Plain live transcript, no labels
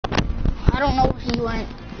don't know where he went.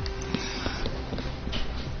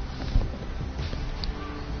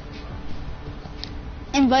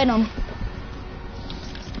 Invite him.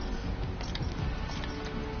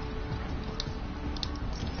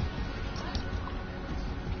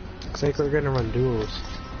 Looks like we're gonna run duels.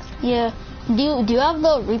 Yeah. Do you have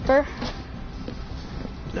the Reaper?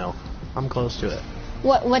 No, I'm close to it.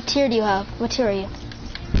 What tier do you have? What tier are you?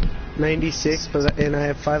 96, and I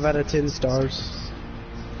have 5 out of 10 stars.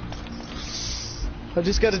 I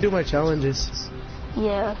just gotta do my challenges.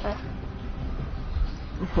 Yeah, okay.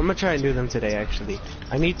 I'm gonna try and do them today, actually.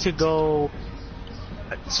 I need to go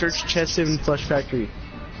search chests in Flush Factory.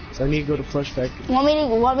 So I need to go to Flush Factory. Want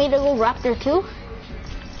me to go Raptor too?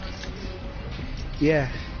 Yeah.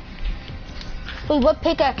 Wait, what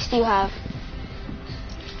pickaxe do you have?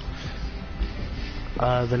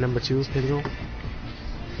 The number 2 pencil.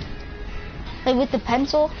 Like with the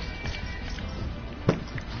pencil?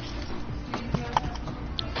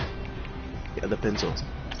 Yeah, the pencil.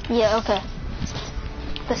 Yeah, okay.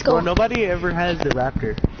 Let's go. Well, nobody ever has the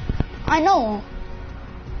Raptor. I know.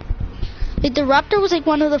 Like the Raptor was like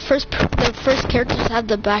one of the first characters to have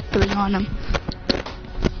the back bling on him.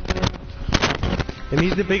 And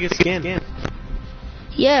he's the biggest skin.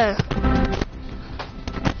 Yeah.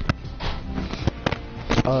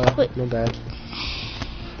 Wait. No bad.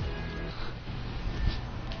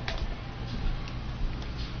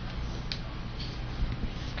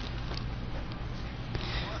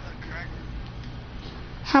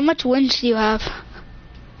 How much wins do you have?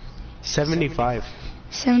 75.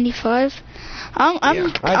 75. I'm kind of.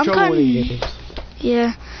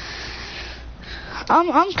 Yeah.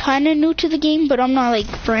 I'm kind of new to the game, but I'm not like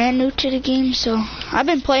brand new to the game. So I've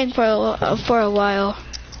been playing for a while.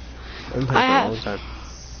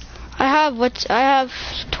 I have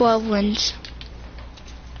 12 wins.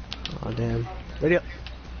 Oh damn. Ready up.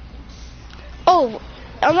 Oh,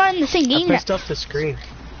 I'm not in the same game. I pressed off the screen.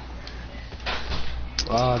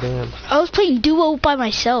 Oh damn. I was playing duo by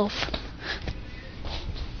myself.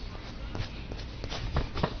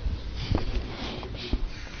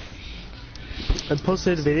 I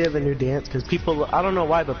posted a video of a new dance because people, I don't know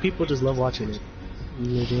why, but people just love watching it.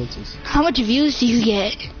 New dances. How much views do you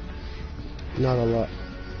get? Not a lot.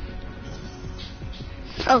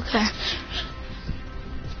 Okay.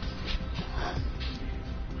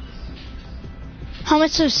 How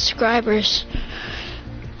much subscribers?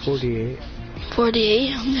 48.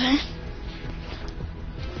 48, okay.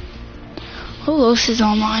 Who else is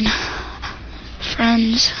online?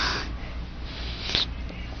 Friends.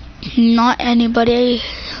 Not anybody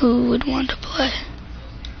who would want to play.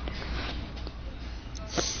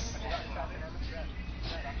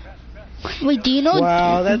 Wait, do you know?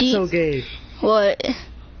 Wow, that's so gay. What?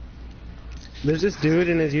 There's this dude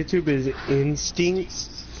and his YouTube is Instinct,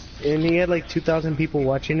 and he had like 2,000 people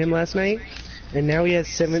watching him last night, and now he has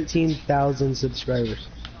 17,000 subscribers.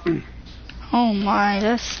 Oh my,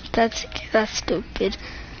 that's stupid.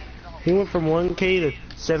 He went from 1K to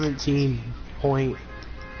 17.3K.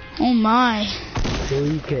 Oh my.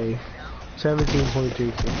 17.3K.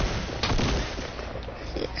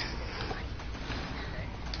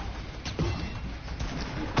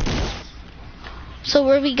 So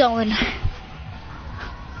where are we going?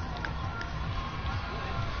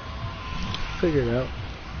 Figure it out.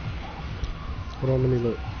 Hold on, let me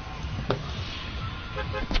look.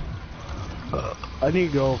 I need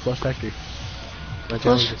to go Flush Factory. My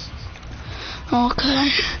challenges. Okay.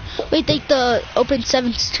 Wait, take the open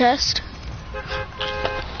 7th chest.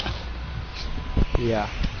 Yeah.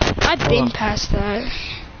 I've been past that.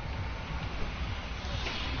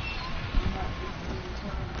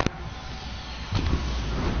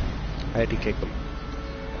 I had to kick him.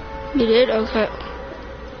 You did? Okay.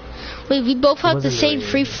 Wait, we both have the same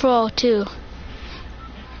free for all too.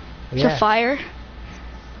 Yeah. The fire?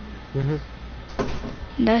 Mhm.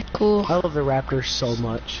 That's cool. I love the Raptor so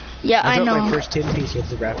much. Yeah, I know. My first 10 piece with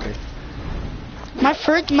the Raptor. My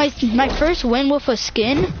first win with a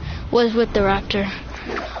skin was with the Raptor.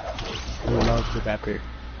 I love the Raptor.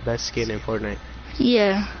 Best skin in Fortnite.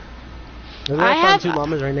 Yeah. I found 2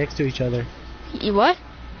 llamas right next to each other. You what?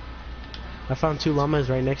 I found 2 llamas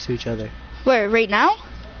right next to each other. Where, right now?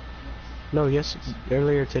 No, yes,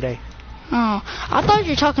 earlier today. Oh, I thought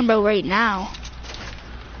you were talking about right now.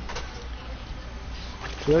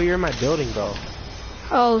 Yo, you're in my building, bro.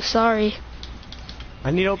 Oh, sorry.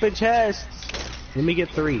 I need open chests. Let me get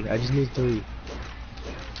 3. I just need 3.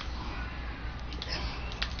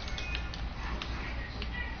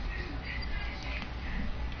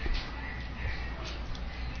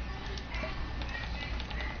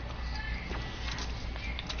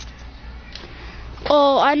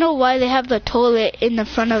 Oh, I know why they have the toilet in the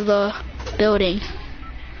front of the building.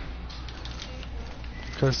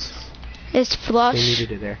 Because It's flush. they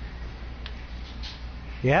needed it there.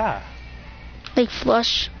 Yeah. Like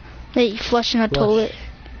flush. Like flushing a toilet.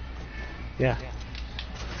 Yeah.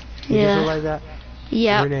 You Yeah. just realize that?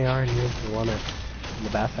 Yeah. When they are in here, the one in the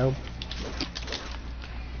bathtub.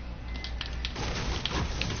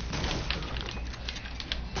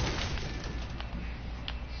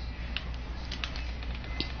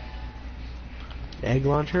 Egg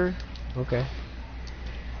launcher? Okay.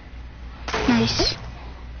 Nice.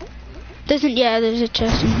 There's a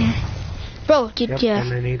chest in here. Bro, Yep, yeah.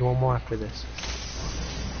 and I need one more after this.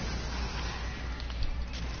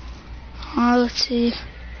 Let's see.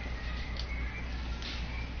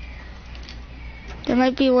 There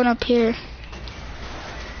might be one up here.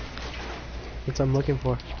 That's what I'm looking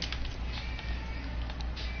for.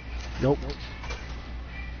 Nope.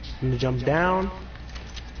 I'm gonna jump down.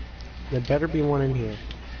 There better be one in here.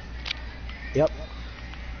 Yep.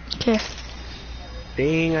 Okay.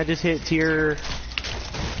 Dang, I just hit tier.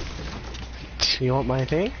 You want my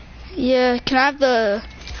thing? Yeah, can I have the...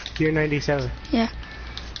 Tier 97. Yeah.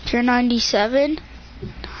 Tier 97?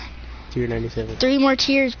 Tier 97. 3 more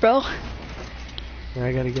tiers, bro.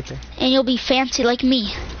 I gotta get there. And you'll be fancy like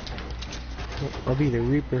me. I'll be the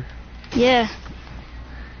Reaper. Yeah.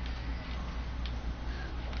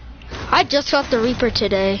 I just got the Reaper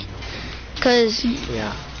today. Cause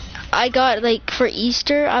Yeah. I got, like, for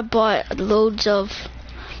Easter, I bought loads of...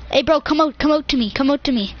 Hey, bro, come out to me, come out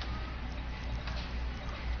to me.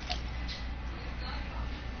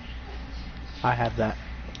 I have that.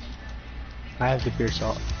 I have the beer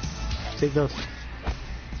salt. Take those.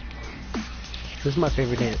 This is my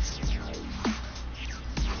favorite dance.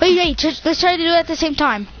 Wait, let's try to do it at the same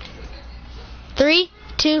time. 3,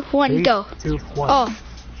 2, 1, 3, go. 2, 1.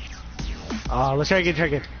 Oh, Let's try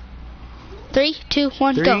again. 3, 2,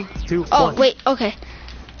 1, 3, go. 2, Oh, 1. wait, okay.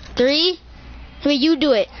 3, wait, you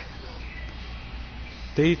do it.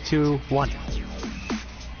 3, 2, 1.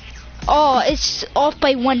 Oh, it's off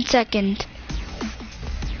by 1 second.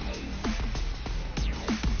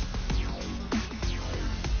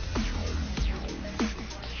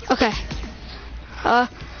 Okay.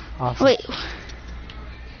 Awesome. Wait.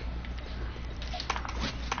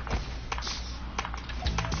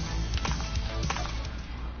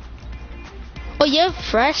 Oh, you have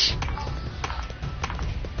fresh?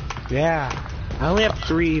 Yeah. I only have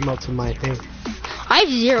 3 emotes in my thing. I have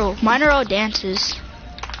 0. Mine are all dances.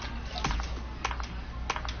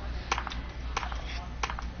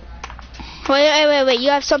 Wait. You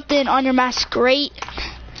have something on your mask, right?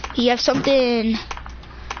 You have something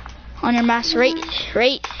on your mask,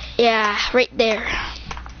 right? Yeah, right there.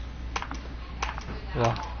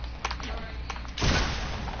 Wow.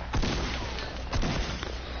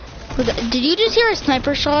 Did you just hear a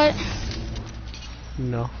sniper shot?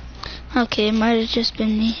 No. Okay, it might have just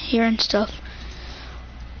been me hearing stuff.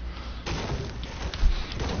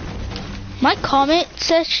 My comment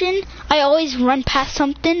section, I always run past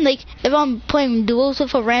something. Like, if I'm playing duels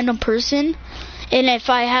with a random person, and if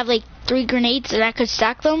I have like 3 grenades and I could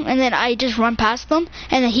stack them, and then I just run past them,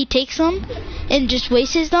 and then he takes them, and just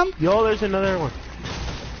wastes them. Yo, there's another one.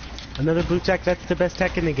 Another blue tech, that's the best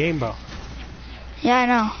tech in the game, bro. Yeah, I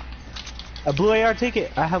know. A blue AR, take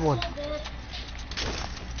it. I have one.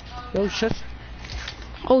 Oh, shit.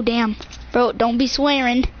 Oh, damn. Bro, don't be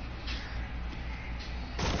swearing.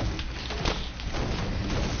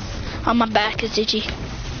 Oh, my back is itchy.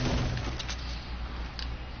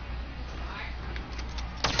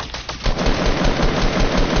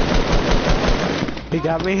 He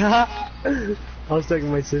got me, huh? I was talking to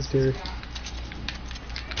my sister.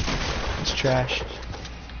 It's trash.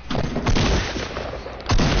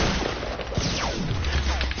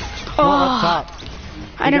 Oh, Up top.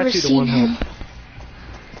 I He got never you to seen one him. health.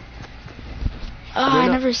 Oh, I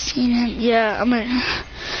never seen him. Yeah, I'm gonna...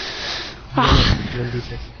 Ah.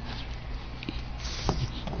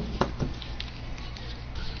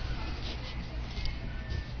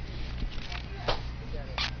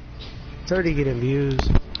 It's already getting views.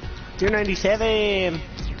 Tier 97!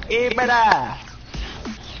 Hey, brother!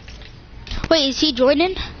 Wait, is he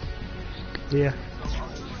joining? Yeah.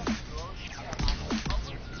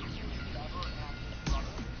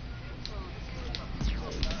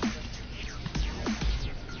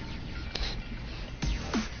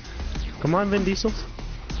 Come on, Vin Diesel.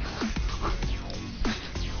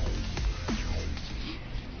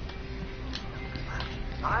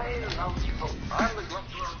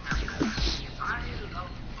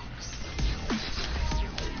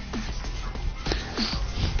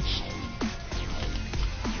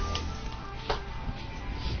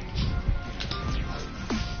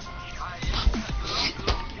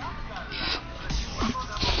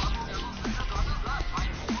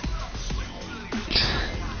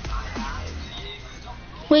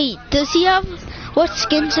 Wait, does he have? What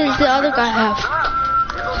skins does the other guy have?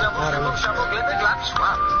 I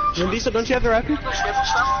don't know. Lisa, don't you have the raptor?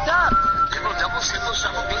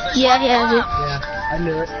 Yeah, he has it. Yeah, I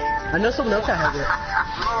knew it. I know someone else that has it.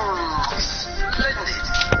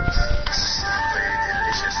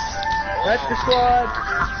 That's the squad.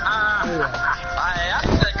 Oh, yeah.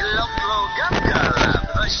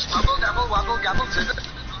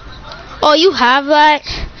 Oh, you have that?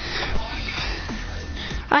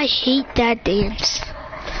 I hate that dance.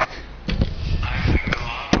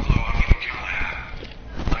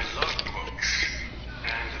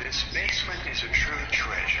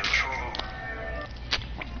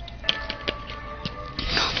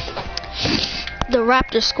 The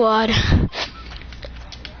Raptor squad.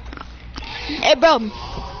 Hey, bro.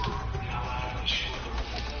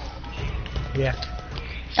 Yeah.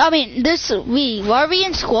 I mean, why are we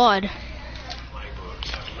in squad?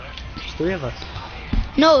 There's 3 of us.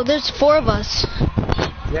 No, there's 4 of us.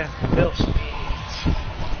 Yeah, Bill.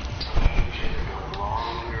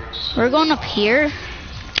 We're going up here.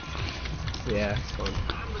 Yeah, it's fun.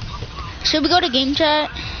 Should we go to game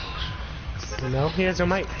chat? No, he has no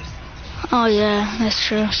mic. Oh yeah, that's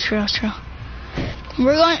true. That's true. That's true.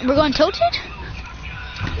 We're going tilted.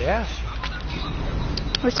 Yeah.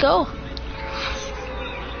 Let's go.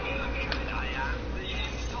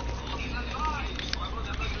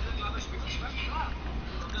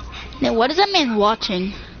 Now, what is that man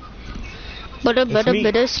watching?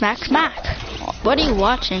 Butter, smack, smack. What are you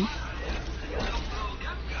watching?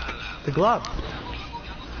 The glove.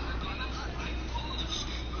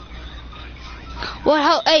 What?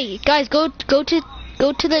 How? Hey, guys, go to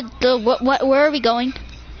the what? Where are we going?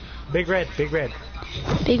 Big Red, Big Red.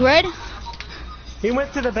 Big Red? He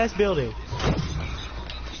went to the best building.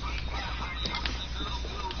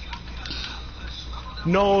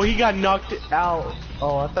 No, he got knocked out.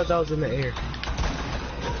 Oh, I thought that was in the air.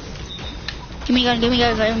 Give me a gun, give me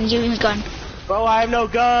a gun, give me a gun. Bro, I have no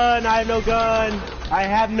gun, I have no gun. I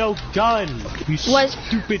have no gun. You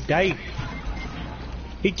stupid dyke.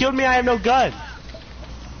 He killed me, I have no gun.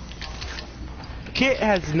 Kit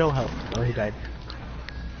has no health. Oh, he died.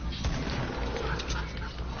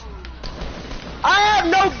 I have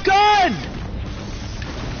no gun!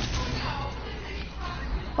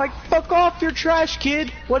 Like, fuck off, you're trash,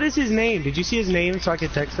 kid. What is his name? Did you see his name so I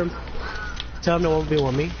could text him? Tell him to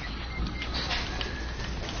 1v1 me.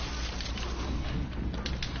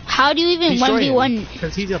 How do you even 1v1?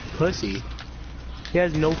 Because he's a pussy. He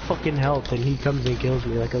has no fucking health and he comes and kills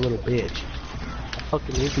me like a little bitch. I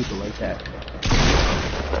fucking hate people like that.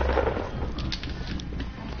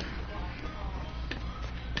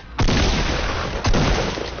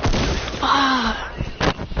 Ah.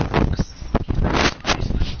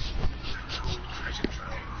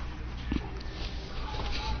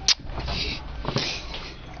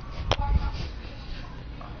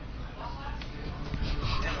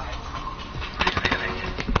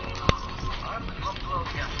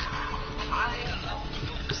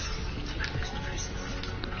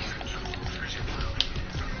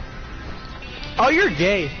 Oh, you're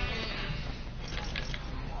gay.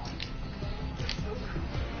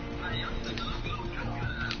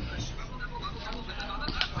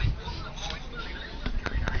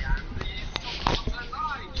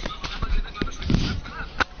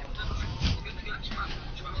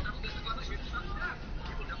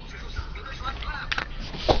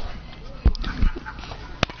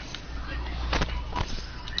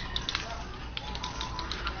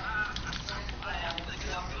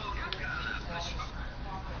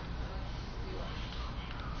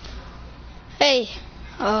 Hey,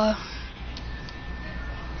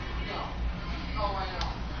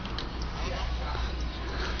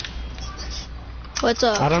 what's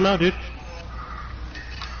up? I don't know, dude.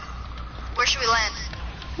 Where should we land?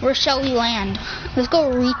 Where shall we land? Let's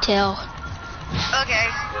go retail. Okay.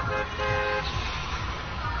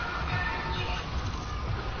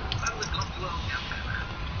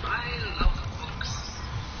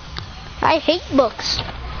 I hate books.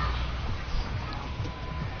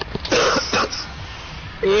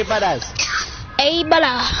 Hey, badass. Hey,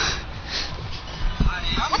 bala.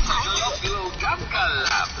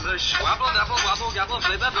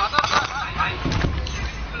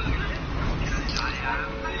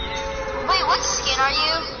 Wait, what skin are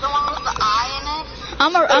you? The one with the eye in it?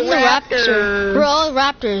 I'm the raptor. We're all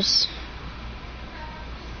raptors.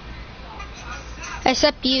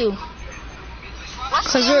 Except you. What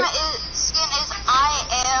skin you're is I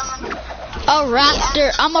am a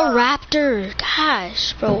raptor. I'm a raptor.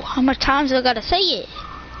 Gosh, bro, how much times do I gotta say it?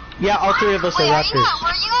 Yeah, all 3 of us Wait, are were you raptors.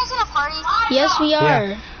 guys in a party? Yes, we are.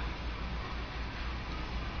 Yeah.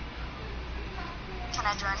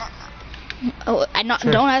 Oh,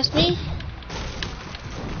 don't ask me.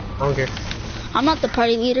 I don't care. I'm not the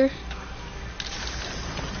party leader.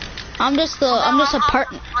 I'm just a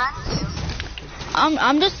partner.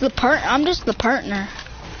 I'm just the partner.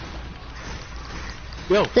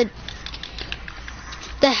 Yo.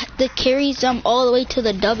 That carries them all the way to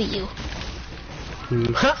the W.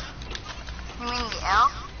 Huh? You mean the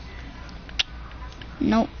L?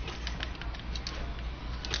 Nope.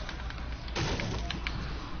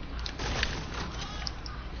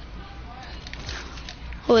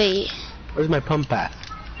 Wait. Where's my pump at?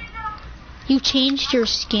 You changed your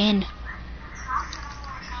skin.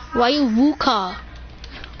 Why you Wuka?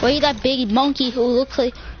 Why you that big monkey who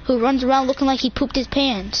runs around looking like he pooped his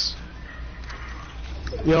pants?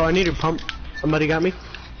 Yo, I need a pump. Somebody got me?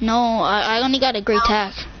 No, I only got a great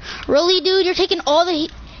tack. Really, dude? You're taking all the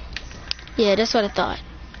heat? Yeah, that's what I thought.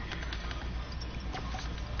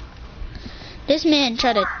 This man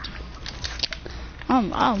tried to... Oh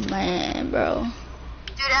man, bro.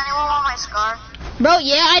 Dude, anyone want my scar? Bro,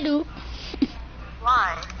 yeah, I do.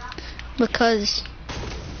 Why? Because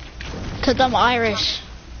I'm Irish.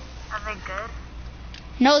 Are they good?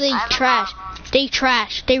 No, they trash. They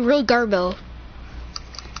trash. They real garbo.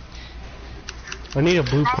 I need a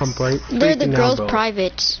blue pump right. They're the freaking girls' now, bro.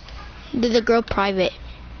 privates. They're the girl private.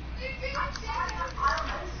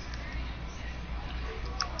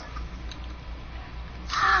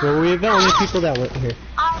 Well, we're the only people that went here.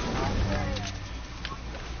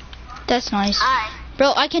 That's nice. Hi.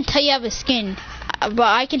 Bro, I can tell you have a skin. But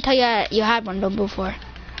I can tell you you had one though before.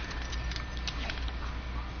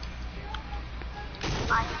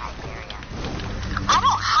 I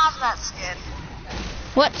don't have that skin.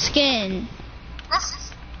 What skin?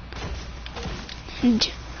 This is...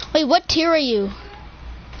 Wait, what tier are you?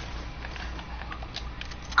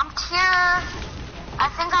 I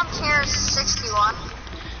think I'm tier 61.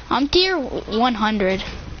 I'm tier 100.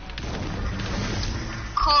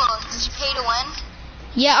 Cool. Did you pay to win?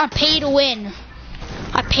 Yeah, I pay to win.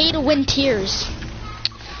 I pay to win tiers.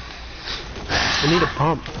 I need a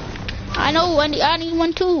pump. I know. I need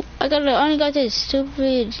one too. I only got this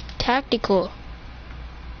stupid tactical.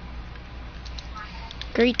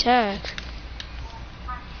 Great tack.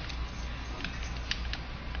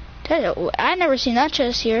 I never seen that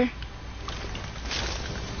chest here.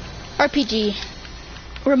 RPG.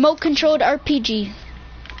 Remote controlled RPG.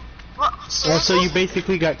 What? Also, you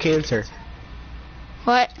basically got cancer.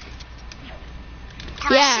 What?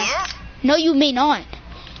 Can Yeah. I see it? No, you may not.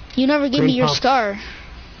 You never give me Green your pump. scar.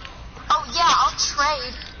 Oh yeah, I'll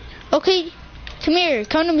trade. Okay, come here.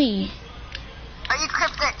 Come to me. Are you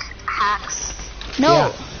cryptic hacks? No.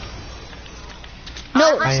 Yeah.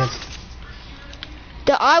 No. I am.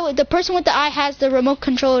 The person with the eye has the remote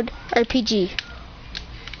controlled RPG.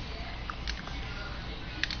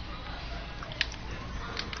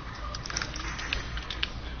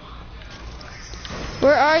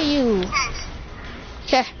 Where are you?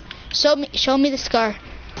 Okay. Show me the scar.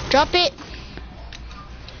 Drop it.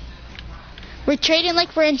 We're trading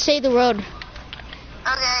like we're in Save the World. Okay.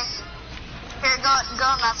 Here, go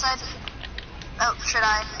on that side. Oh, should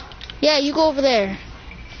I? Yeah, you go over there.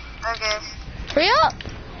 Okay. Hurry up.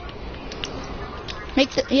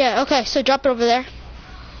 Okay, so drop it over there.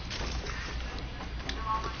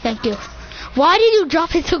 Thank you. Why did you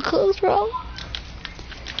drop it so close, bro?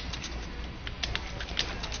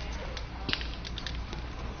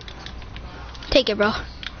 Take it, bro.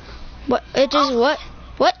 What? It just what?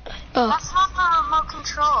 What? Oh. That's not the remote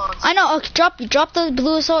controls. I know. Drop the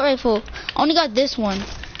blue assault rifle. Only got this one. You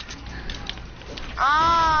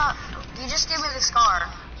just gave me the scar.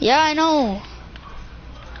 Yeah, I know.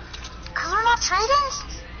 Cause we're not trading?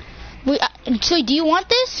 So do you want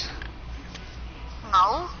this?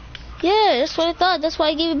 No. Yeah, that's what I thought. That's why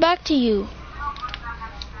I gave it back to you.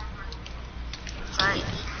 Sorry.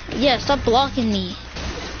 Yeah, stop blocking me.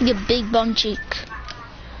 You big bum cheek.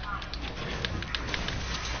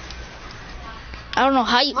 I don't know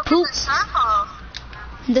how you Look poop. at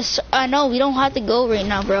the circle. I know we don't have to go right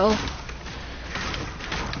now, bro.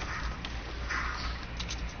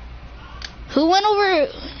 Who went over?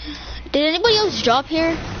 Did anybody else drop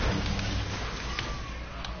here?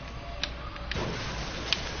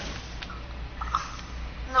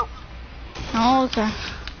 Nope. Oh, okay.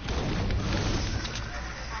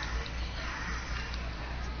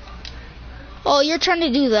 Oh, you're trying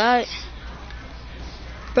to do that.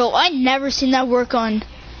 Bro, I never seen that work on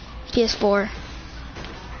PS4.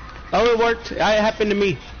 Oh, it worked. It happened to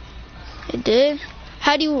me. It did?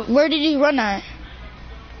 Where did you run at?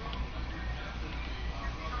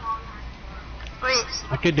 Wait.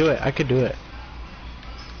 I could do it.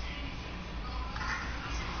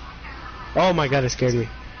 Oh my god, it scared me.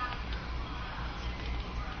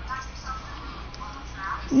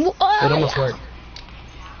 It almost worked.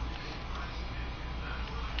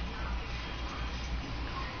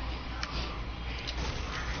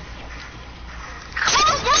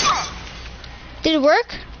 Did it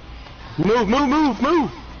work? Move, move, move,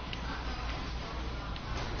 move!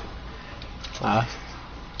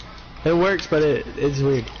 It works, but it's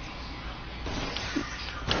weird.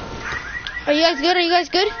 Are you guys good? Are you guys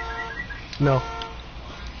good? No.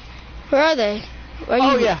 Where are they? Are you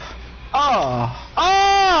Oh yeah. Oh.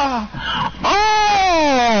 Oh.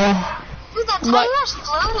 Oh. Dude, that tiger's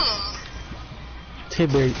floating.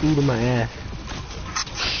 Tidberry eating my ass.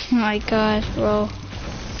 Oh my god, bro.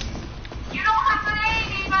 You don't have to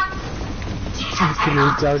name, Eva. Fucking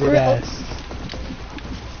retarded ass.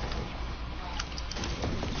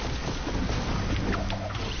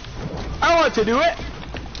 I want to do it.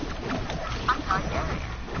 I'm not getting it.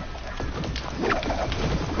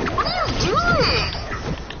 What are you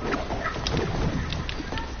doing?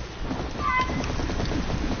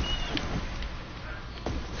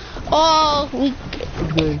 Oh, we.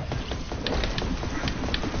 Good.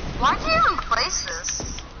 Why can't you even place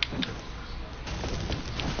this?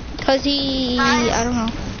 Cause he, I don't know.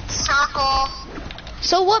 Circle.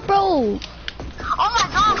 So what, bro? Oh my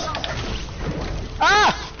gosh.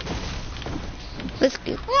 Ah! No,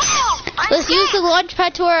 Let's use the launch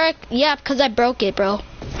pad to our. Yeah, because I broke it, bro.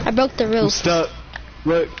 I broke the I'm roof. stuck.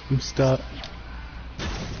 Look, I'm stuck.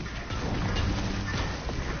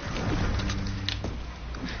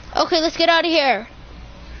 Okay, let's get out of here.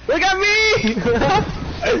 Look at me!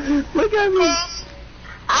 Look at me!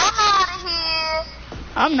 I'm out of here.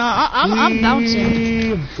 I'm not. I'm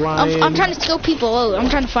bouncing. I'm flying. I'm trying to steal people out. I'm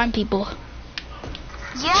trying to find people.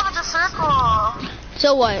 Yeah, but the circle.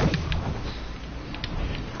 So what?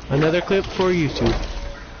 Another clip for YouTube.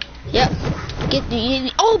 Yep. Get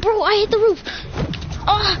the. Oh, bro, I hit the roof.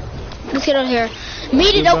 Ah, let's get out of here.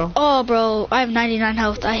 Made it Good, out. bro. Oh, bro, I have 99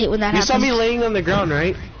 health. I hate when that You happens. saw me laying on the ground,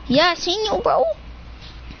 right? Yeah, I seen you, bro.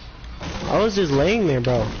 I was just laying there,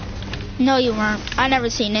 bro. No, you weren't. I never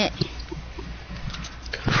seen it.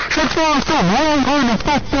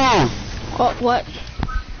 Oh, what?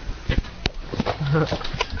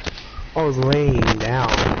 I was laying down.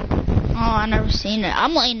 Oh, I never seen it.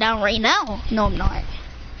 I'm laying down right now. No, I'm not.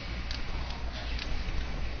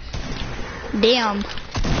 Damn.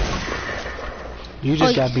 You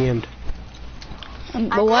just Oh, got BM'd.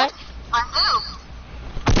 But what?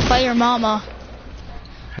 I By your mama.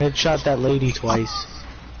 Headshot that lady twice.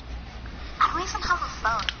 don't even have a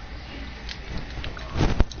phone.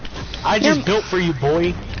 I just built for you,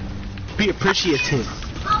 boy. Be appreciative.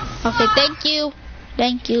 Okay, thank you.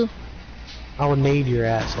 Thank you. I will nade your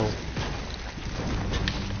asshole.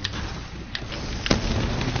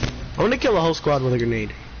 I want to kill a whole squad with a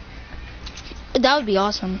grenade. That would be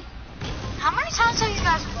awesome. How many times have you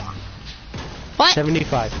guys won? What?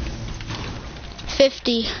 75.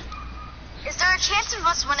 50. Is there a chance of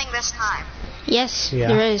us winning this time? Yes, Yeah.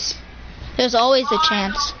 there is. There's always a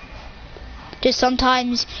chance. Just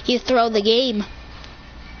sometimes you throw the game.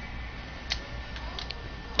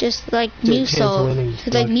 Just like Dude, Ken's Muso. winning It's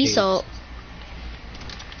like both Miso.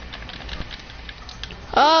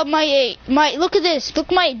 Oh, my, look at this. Look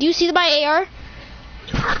do you see my AR?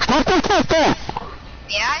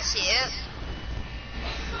 Yeah, I see it.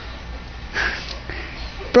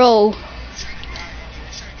 Bro.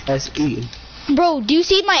 SE. Bro, do you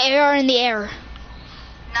see my AR in the air?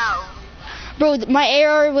 No. Bro, my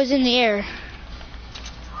AR was in the air.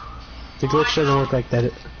 The glitch doesn't work like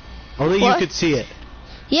that. Only What? you could see it.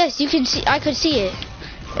 Yes, you can see. I could see it.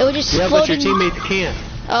 It was just Yeah, but your floating. teammates can't.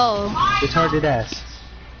 Oh. Retarded ass.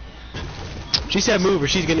 She said move or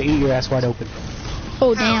she's gonna eat your ass wide open.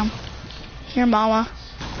 Oh, damn. Here, mama.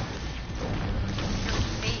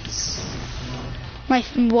 Face.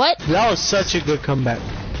 What? That was such a good comeback.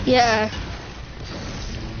 Yeah.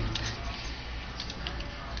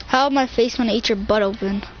 How am my face gonna eat your butt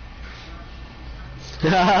open?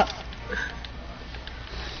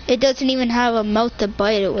 It doesn't even have a mouth to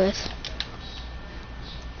bite it with.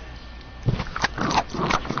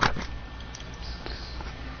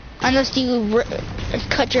 Unless you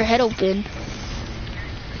cut your head open.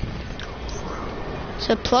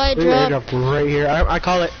 Supply drop. Right here. I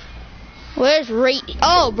call it. Where's right?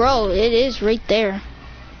 Oh, bro, it is right there.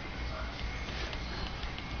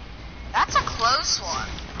 That's a close one.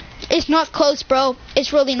 It's not close, bro.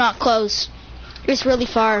 It's really not close. It's really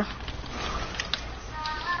far.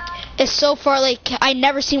 It's so far, like, I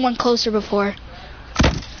never seen one closer before.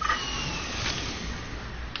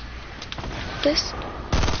 This?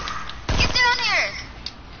 Get down here.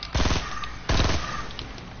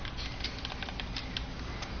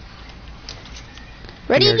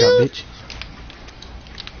 Ready, Nerd out, dude? bitch.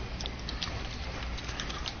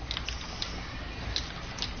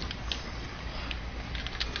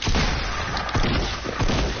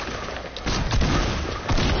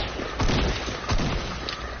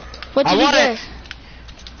 What did I you want get? it.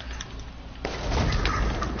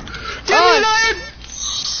 Oh.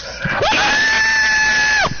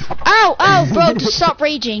 Ow, ow, bro, just stop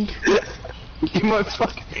raging. You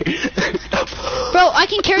motherfucker. Bro, I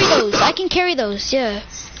can carry those. I can carry those, yeah.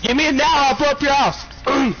 Give me it now, I'll blow up your house.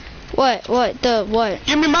 What? What?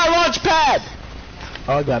 Give me my launch pad.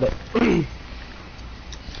 Oh, I got it.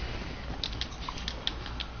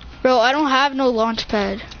 Bro, I don't have no launch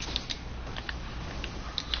pad.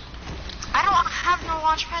 I don't have no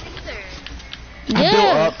launch pad either. I built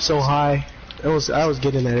Yeah. up so high. I was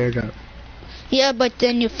getting that airdrop. Yeah, but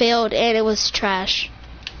then you failed and it was trash.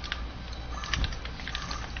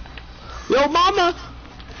 Yo, mama!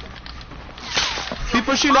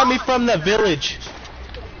 People shooting at me from the village.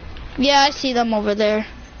 Yeah, I see them over there.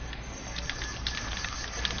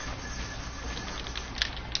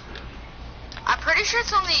 I'm pretty sure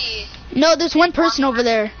it's only. No, there's one person over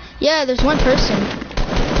there. Yeah, there's one person.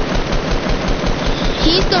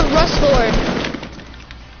 He's the Rust Lord.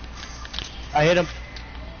 I hit him.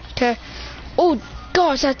 Okay. Oh,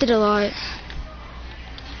 gosh, that did a lot.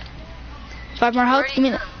 5 more health. Give me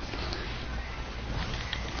that.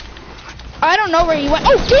 I don't know where he went.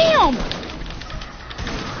 Oh, damn!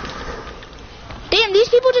 Damn, these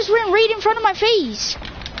people just ran right in front of my face.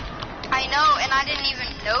 I know, and I didn't even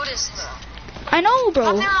notice them. I know, But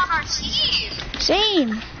bro. they're on our team.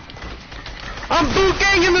 Same. I'm boot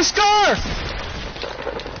ganging the scar!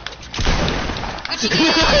 What'd you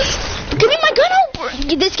get? Give me my gun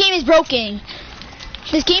over. This game is broken.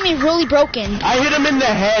 This game is really broken. I hit him in the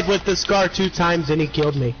head with the scar 2 times and he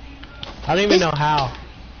killed me. I don't even know how.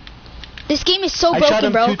 This game is so I shot broken,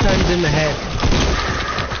 him bro. 2 times in the head.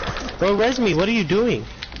 Bro, res me, what are you doing?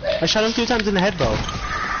 I shot him 2 times in the head, bro.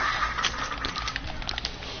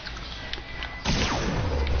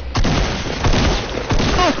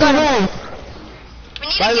 Oh, Got him. no. We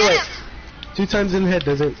need By to the get way, him. 2 times in the head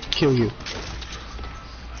doesn't kill you.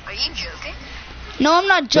 Are you joking? No, I'm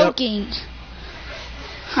not joking.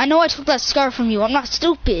 I know I took that scar from you. I'm not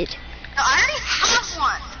stupid. No, I already have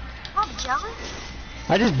one. I'm not jealous.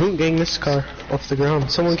 I just boot ganged this car off the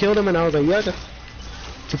ground. Someone killed him and I was like, yeah, it's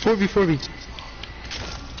a 4v4v.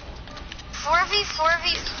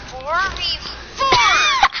 4v4v4v4.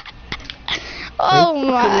 Oh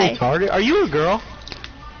Fucking my. retarded. Are you a girl?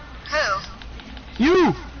 Who?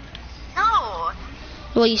 You! No.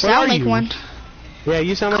 Well, you are sound like you? one. Yeah,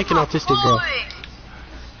 you sound like an autistic girl.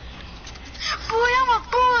 Boy, I'm a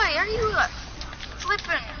boy. Are you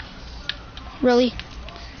flipping? Really?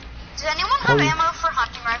 Does anyone have ammo for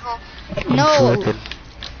hunting rifle? No.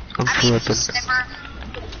 I'm I mean, sniper.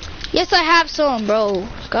 Yes, I have some, bro. Ooh,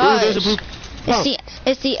 Gosh. there's a blue. Oh,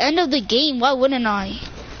 It's the end of the game. Why wouldn't I?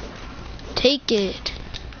 Take it.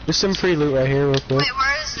 there's some free loot right here, real quick. Wait,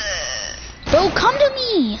 where is it? Bro, come to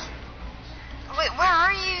me. Wait, where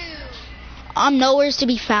are you? I'm nowhere to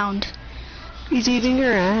be found. He's eating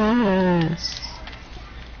your ass.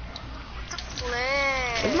 What the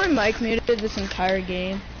flip? Is my mic muted this entire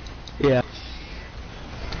game? Yeah.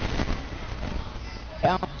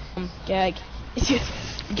 Gag.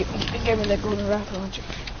 Give me that golden rocket launcher.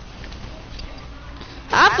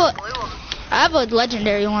 I have a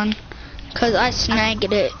legendary one. Cause I snagged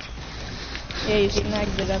it. Yeah, you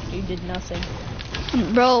snagged it after you did nothing.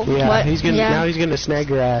 Bro, Yeah, what? he's gonna now he's gonna snag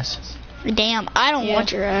your ass. Damn, I don't Yeah.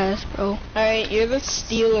 want your ass, bro. Alright, you're the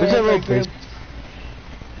stealer Where's that of our rope, group.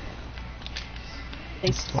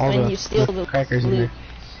 All When the, you steal the the crackers in loot.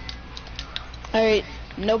 there. Alright,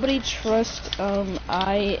 nobody trust,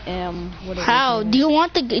 I am, whatever. How? his name Do you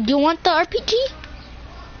want the RPG?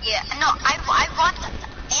 Yeah, no, I want the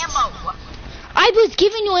ammo. I was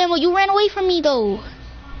giving you ammo. You ran away from me though.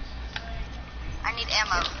 I need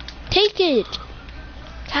ammo. Take it.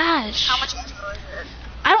 Gosh. How much ammo is it?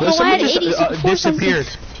 I don't know why I Someone had just 86 before disappeared.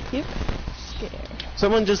 is. Scared.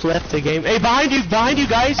 Someone just left the game. Hey, behind you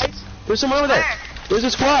guys! There's someone over there. Where? There's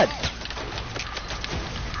a squad.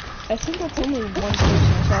 I think that's only one person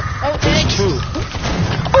I saw. Oh, There's eggs! 2.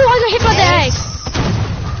 Oh, I got hit by the egg.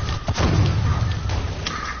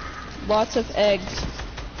 Lots of eggs.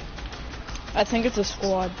 I think it's a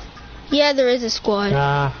squad. Yeah, there is a squad.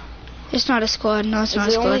 Nah. It's not a squad. No, it's Is not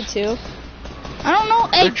a there squad. only 2? I don't know.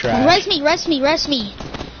 Hey, They're trash. res me.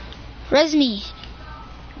 Res me.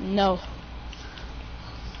 No.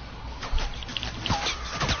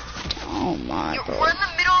 Oh my, We're bro. in the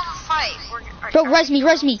middle of a fight. Bro, res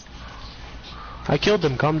me. I killed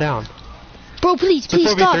them. Calm down. Bro, please, It's a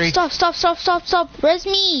please 4v3. stop. Res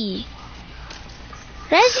me.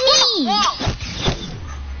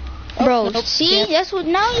 Bro, nope, see? can't. That's what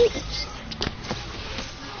now you...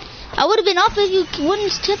 I would have been up if you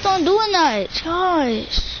wouldn't kept on doing that.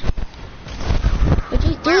 Gosh. But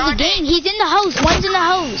you threw the game. He's in the house. One's in the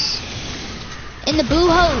house. In the blue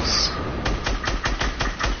house.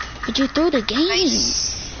 But you threw the game. Nice.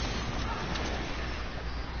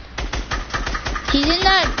 He's in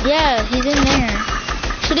that. Yeah, he's in there.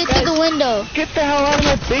 Shoot it through the window. Get the hell out of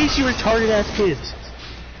my base, you retarded ass kids.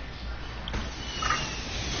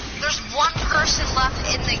 There's one person left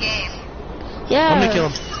in the game. Yeah. I'm gonna kill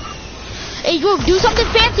him. Hey, bro, do something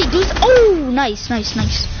fancy. Oh, nice. Dude,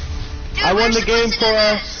 I won we're the game supposed to for do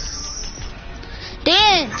us. this.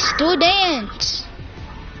 Dance. Do a dance.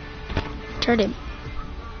 Turn him.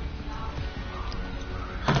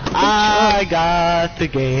 I got the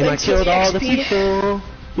game. Thanks I for killed the all the XP. people.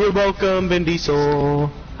 You're welcome, Vin Diesel.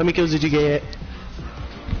 How many kills did you get?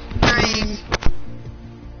 3.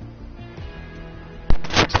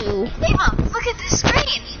 2. Ava, look at this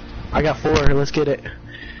screen. I got 4. Let's get it.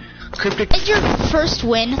 Cryptic. It's your first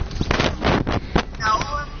win. No.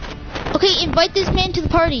 Okay, invite this man to the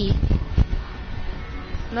party.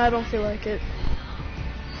 No, I don't feel like it.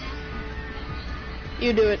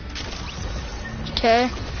 You do it. Okay.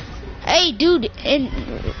 Hey, dude,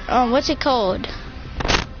 what's it called?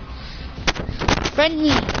 Friend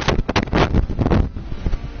me.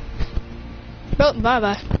 Bro,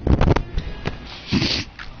 bye.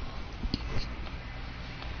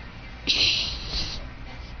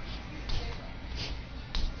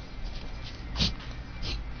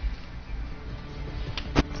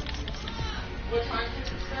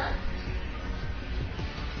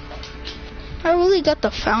 I really got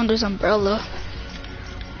the founder's umbrella.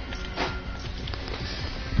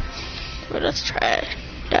 But that's trash.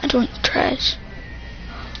 That joint's trash.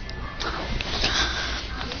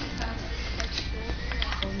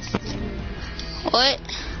 What?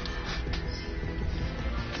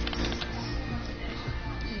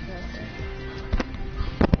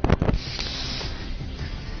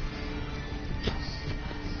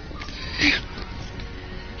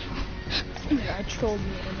 I trolled you.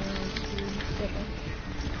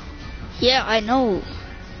 Yeah, I know.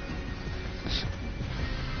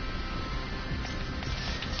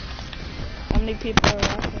 How many people are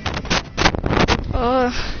watching?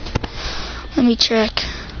 Let me check.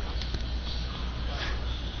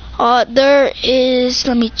 There is,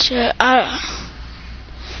 let me check,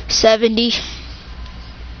 70.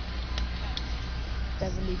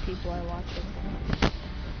 70 people are watching.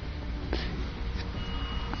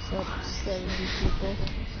 So 70 people.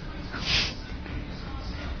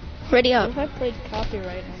 Ready What up. if I played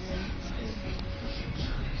copyright on them?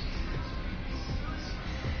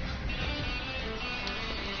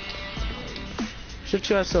 Should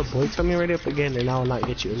you have some points on me right up again, and I will not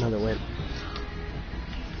get you another win.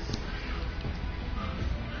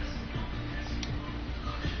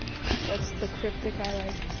 That's the cryptic I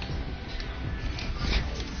like.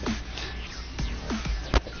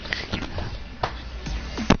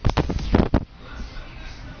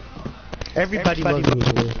 Everybody loves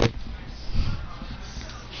me.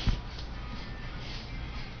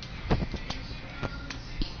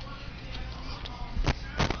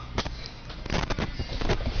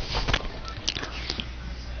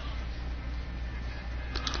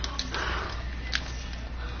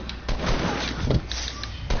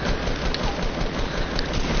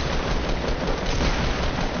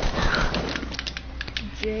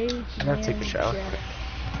 I gotta take a shower.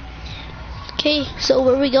 Okay, so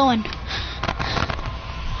where are we going?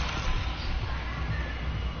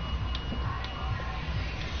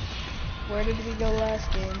 Where did we go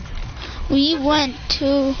last game? We went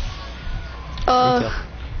to, Retail.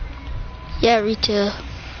 yeah, retail.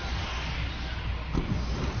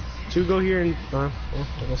 Should we go here and, well,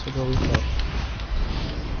 I guess we'll go retail.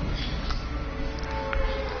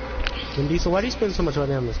 Vin Diesel, why do you spend so much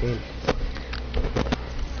money on this game?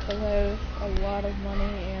 Because I have a lot of money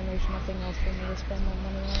and there's nothing else for me to spend my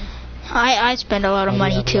money on. I spend a lot of Oh,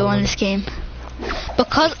 money yeah, too yeah, on yeah. this game.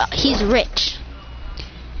 Because he's rich.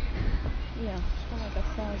 Yeah, it's like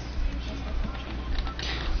 1,000.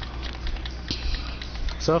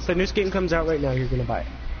 So if a new skin comes out right now, you're gonna buy it.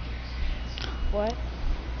 What?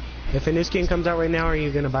 If a new skin comes out right now, are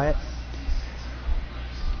you gonna buy it?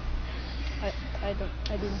 I didn't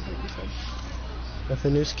hear what you said. If a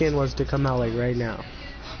new skin was to come out like right now,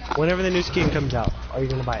 whenever the new skin comes out, are you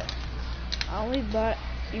gonna buy it? I only bought,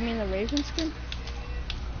 you mean the Raven skin?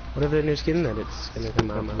 Whatever the new skin that it's gonna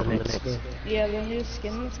come out on the next game. Yeah, the new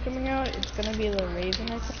skin that's coming out, it's gonna be the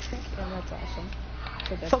Raven, I think, and that's awesome.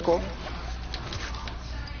 So cool.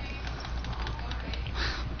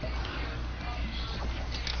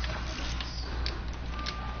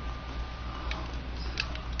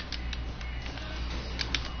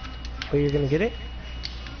 Oh, you're gonna get it?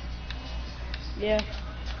 Yeah.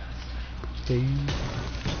 Okay.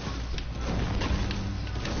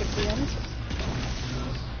 Good for them.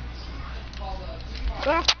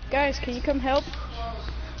 Ah, guys, can you come help?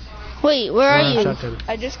 Wait, where are you? Shotgun.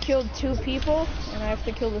 I just killed 2 people, and I have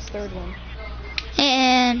to kill this 3rd one.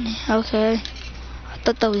 And okay, I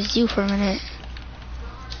thought that was you for a minute.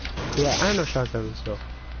 Yeah, I know shotguns so.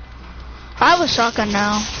 I have a shotgun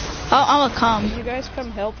now. I'm gonna Can come. you guys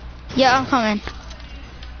come help Yeah, I'm coming.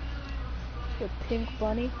 with Pink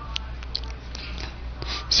Bunny?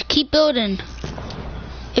 Just keep building.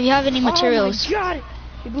 If you have any materials. Oh my god!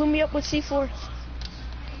 He blew me up with C4.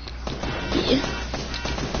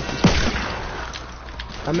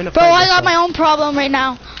 I'm in a Bro, fight I got myself. my own problem right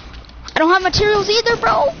now. I don't have materials either,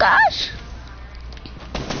 bro. Gosh.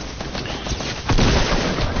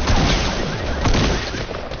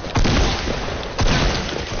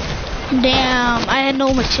 Damn, I had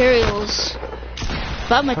no materials.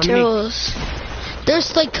 About materials.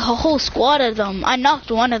 There's like a whole squad of them. I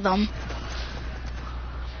knocked one of them.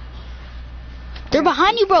 They're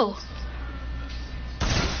behind you, bro.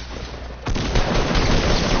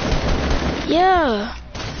 Yeah.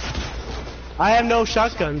 I have no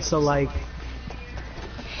shotgun, so like,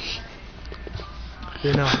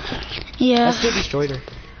 you know, I Yeah. still destroyed her.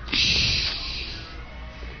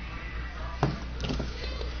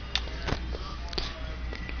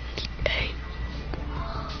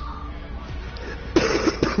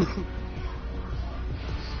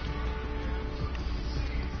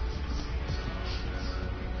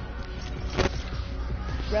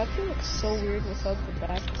 Raptor looks so weird without the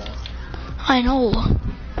backpack. I know.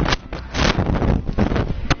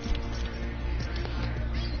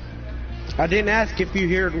 I didn't ask if you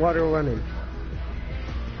heard water running.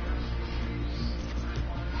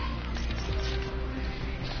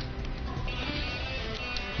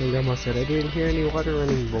 My grandma said I didn't hear any water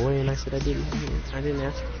running, boy, and I said I didn't hear. I didn't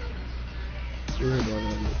ask. You heard water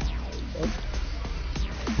running.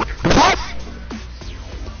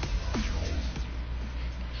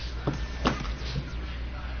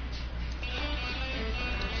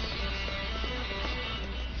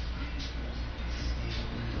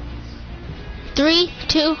 Three,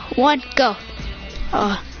 2, 1, go.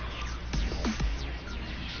 Oh,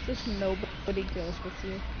 Just nobody goes with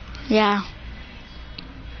you. yeah.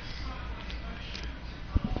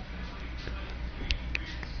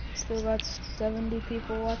 Still got 70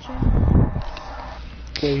 people watching.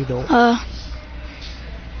 No, you don't.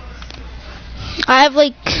 I have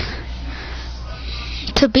like,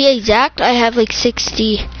 to be exact, I have like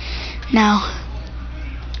 60 now.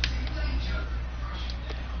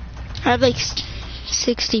 I have like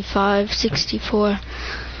 65, 64.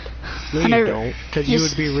 No, And you don't, because you yes.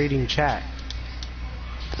 would be reading chat.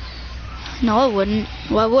 No, I wouldn't.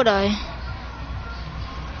 Why would I?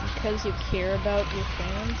 Because you care about your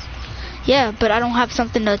fans. Yeah, but I don't have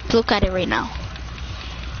something to look at it right now.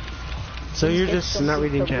 So you're Get just not something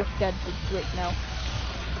reading to chat. look at right now.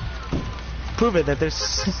 Prove it that there's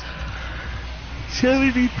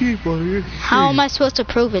 70 people here. How am I supposed to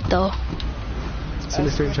prove it though? Send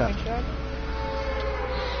a screenshot.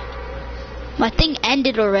 My thing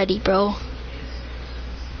ended already, bro.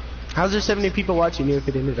 How's there 70 people watching you if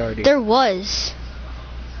it ended already? There was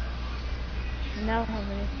Now how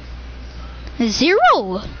many? 0.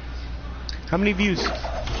 How many views?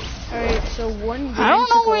 Alright, so one game I don't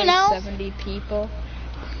know took right like now. 70 people.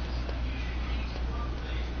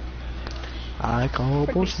 I call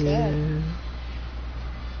Pretty bullshit. sad.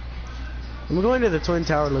 I'm going to the Twin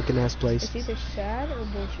Tower looking ass place. It's either sad or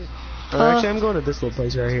bullshit. Actually, I'm going to this little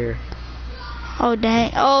place right here. Oh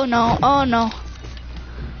dang. Oh no. Oh no.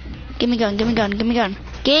 Give me gun. Give me gun. Give me gun.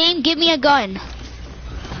 Game, give me a gun.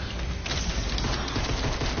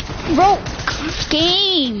 Bro,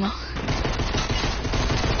 game.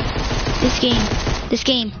 This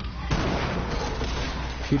game.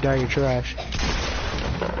 If you die, you're trash.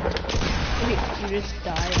 Wait, you just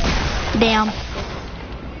died. Damn.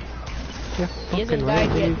 Yeah, He hasn't fucking died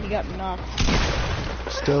right, yet, dude. he got knocked.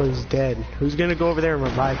 Still, he's dead. Who's gonna go over there and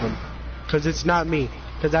revive him? Cause it's not me.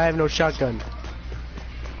 Cause I have no shotgun.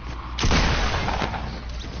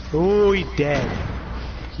 Oh, he's dead.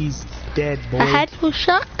 He's dead, boy. I had no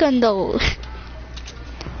shotgun though.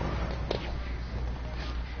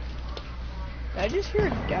 Did I just hear a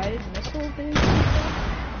guided missile being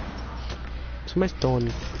shot? Somebody's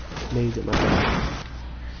throwing nades at my back.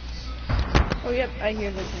 Oh, yep, I hear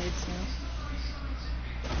those nades now.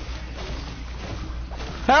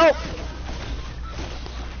 Help!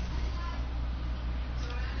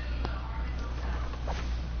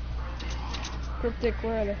 Cryptic,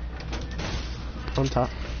 where are they? On top.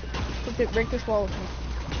 Cryptic, break this wall with me.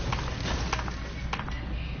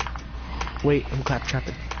 Wait, I'm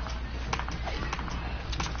claptrapping.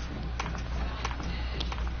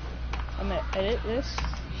 I'm gonna edit this,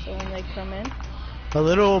 so when they come in. Put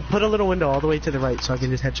a little window all the way to the right so I can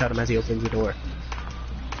just headshot him as he opens the door.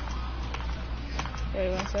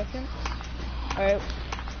 Wait 1 second. Alright.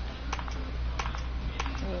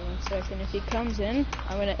 Wait 1 second. If he comes in,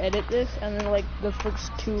 I'm gonna edit this, and then like the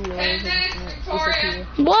first 2 rows are just gonna disappear.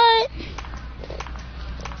 What?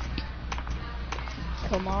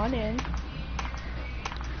 Come on in.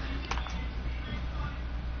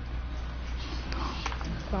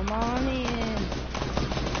 Come on in.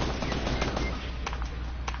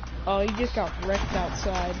 Oh, you just got wrecked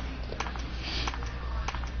outside.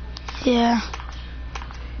 Yeah.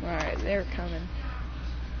 Alright, they're coming.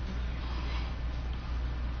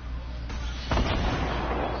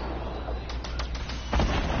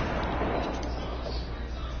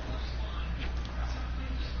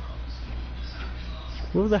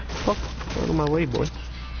 Move the fuck out of my way, boy.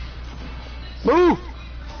 Move!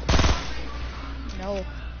 No.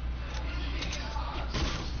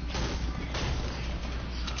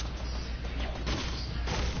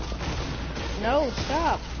 No,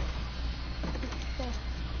 stop.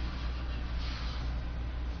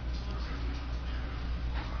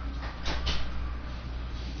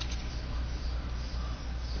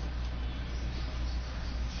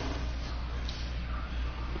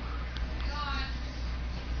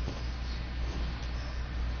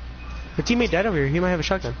 My teammate died over here. He might have a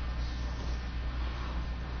shotgun.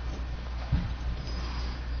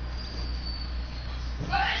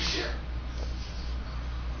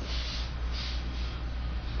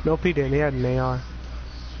 Nope, he didn't. He had an AR.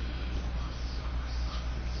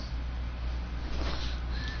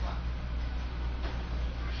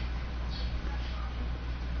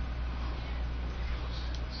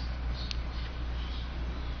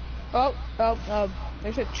 Oh,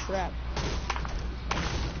 there's a trap.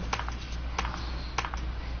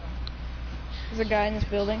 There's a guy in this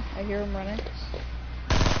building. I hear him running.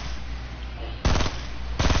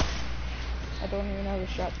 I don't even have a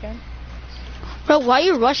shotgun. Bro, why are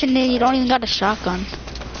you rushing in? You don't even got a shotgun.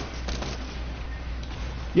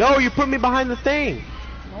 Yo, you put me behind the thing.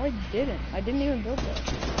 No, I didn't. I didn't even build that.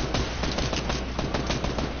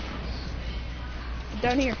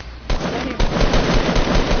 Down here. Down here.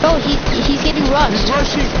 Bro, he's getting rushed. He's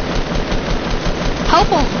rushing. Help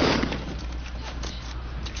him.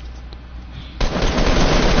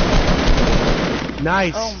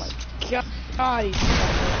 Nice. Oh my god,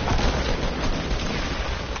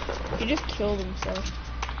 he just killed himself.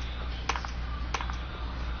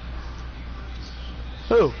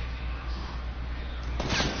 Who?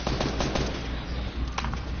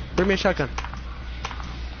 Bring me a shotgun.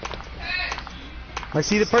 I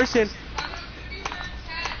see the person.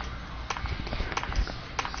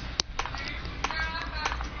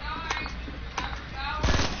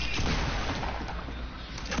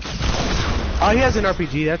 Oh, he has an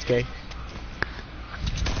RPG. That's gay.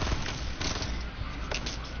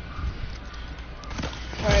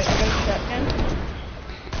 Alright, I got a shotgun.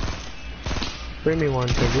 Bring me one,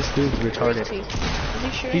 cause this dude's retarded. Is he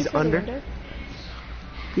shooting He's through the under. window?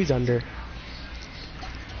 He's under.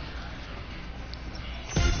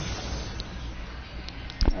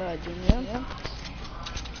 Junior.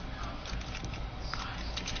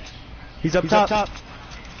 He's up top.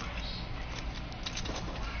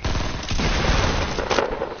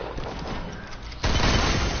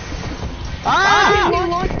 Ah! He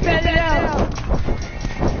launched it out!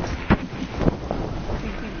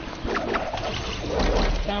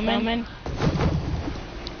 Coming.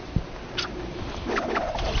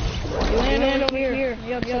 You land over here.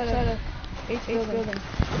 Yep, outside of H building.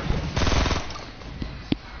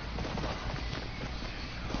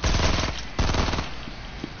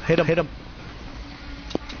 Hit him.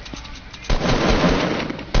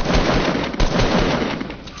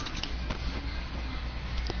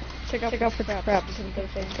 Check out for crap.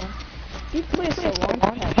 You play so long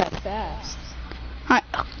pad fast. Alright.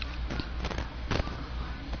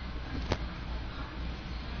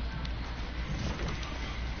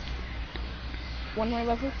 One more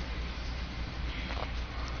level.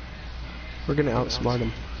 We're gonna outsmart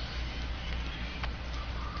him.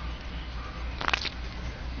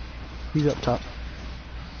 He's up top.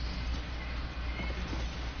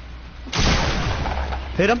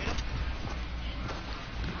 Hit him.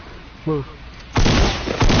 Move.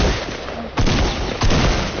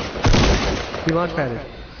 He launch padded.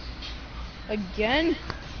 Again?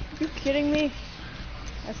 Are you kidding me?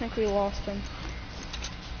 I think we lost him.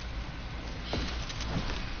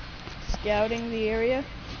 Scouting the area.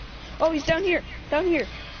 Oh, he's down here! Down here!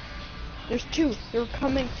 There's two. They're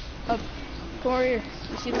coming up. Come over here.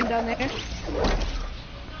 You see them down there?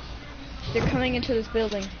 They're coming into this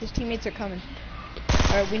building. His teammates are coming.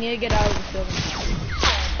 Alright, we need to get out of this building.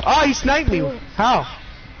 Oh, he sniped me! How?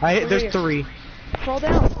 There's here. 3. Fall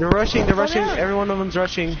down. They're rushing, Fall down. every one of them's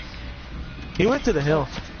rushing. He went to the hill.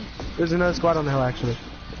 There's another squad on the hill, actually.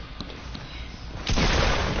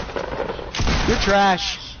 You're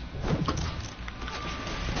trash.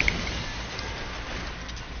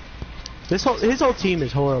 His whole team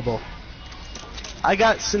is horrible. I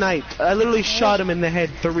got sniped. I literally shot him in the head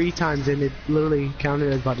 3 times and it literally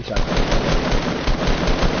counted as body shot.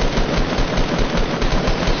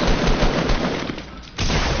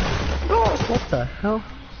 Oh, what the hell?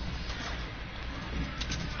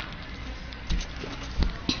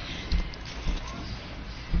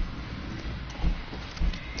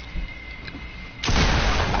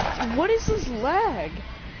 What is this lag?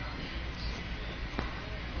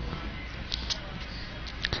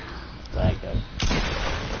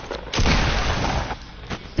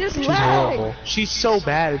 This She's lag! horrible. She's so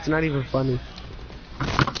bad, it's not even funny.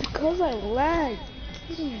 Because I lagged.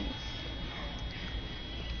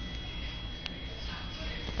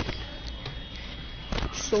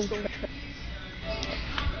 So